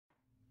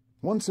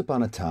Once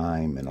upon a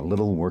time, in a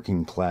little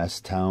working-class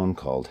town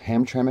called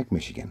Hamtramck,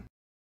 Michigan,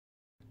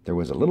 there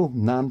was a little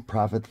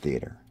non-profit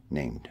theater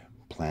named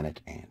Planet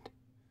Ant.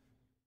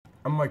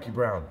 I'm Mikey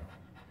Brown.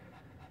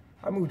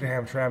 I moved to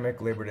Hamtramck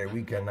Labor Day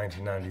weekend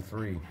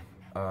 1993.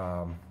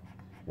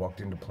 Walked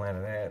into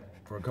Planet Ant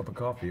for a cup of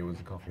coffee. It was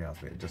a coffee house.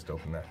 They had just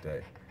opened that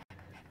day.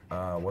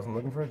 Wasn't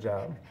looking for a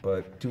job,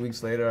 but 2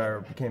 weeks later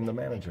I became the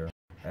manager.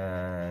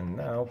 And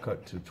now,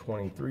 cut to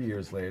 23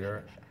 years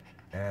later,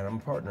 and I'm a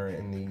partner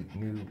in the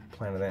new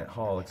Planet Ant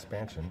Hall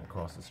expansion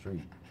across the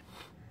street.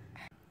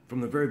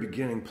 From the very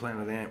beginning,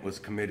 Planet Ant was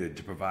committed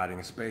to providing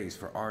a space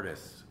for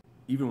artists,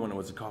 even when it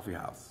was a coffee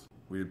house.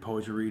 We did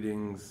poetry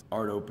readings,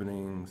 art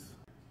openings.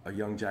 A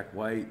young Jack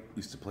White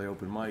used to play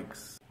open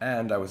mics.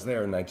 And I was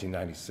there in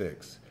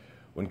 1996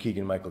 when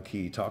Keegan-Michael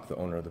talked the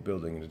owner of the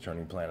building into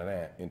turning Planet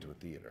Ant into a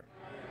theater.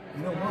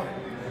 You know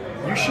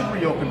what? You should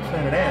reopen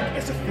Planet Ant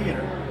as a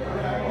theater.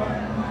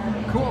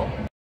 Cool.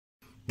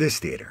 This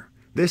theater,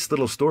 this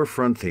little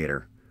storefront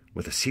theater,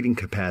 with a seating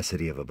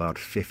capacity of about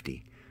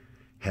 50,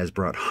 has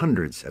brought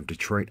hundreds of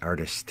Detroit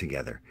artists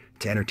together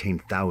to entertain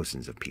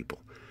thousands of people.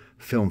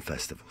 Film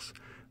festivals,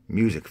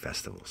 music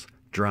festivals,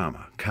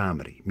 drama,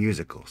 comedy,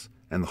 musicals,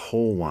 and the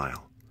whole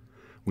while,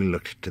 we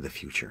looked to the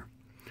future.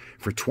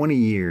 For 20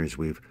 years,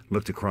 we've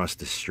looked across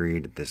the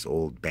street at this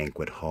old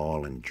banquet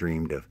hall and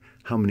dreamed of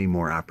how many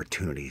more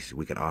opportunities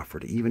we could offer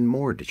to even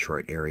more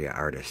Detroit area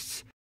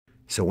artists.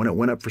 So when it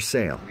went up for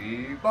sale,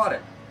 we bought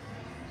it.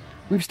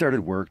 We've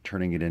started work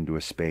turning it into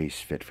a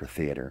space fit for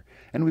theater,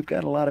 and we've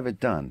got a lot of it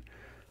done,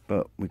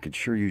 but we could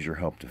sure use your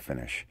help to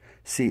finish.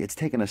 See, it's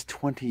taken us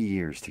 20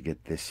 years to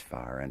get this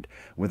far, and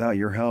without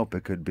your help,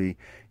 it could be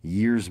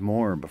years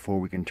more before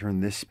we can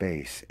turn this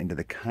space into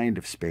the kind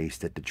of space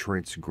that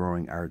Detroit's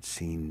growing art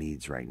scene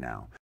needs right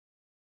now.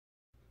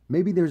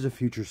 Maybe there's a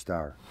future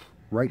star,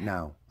 right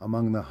now,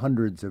 among the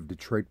hundreds of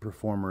Detroit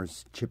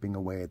performers chipping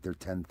away at their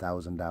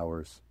 10,000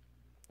 hours.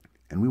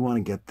 And we want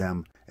to get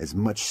them as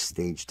much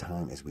stage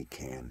time as we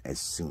can, as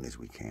soon as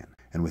we can.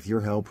 And with your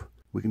help,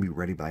 we can be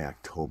ready by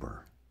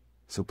October.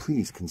 So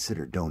please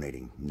consider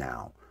donating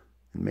now,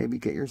 and maybe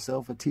get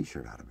yourself a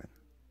t-shirt out of it.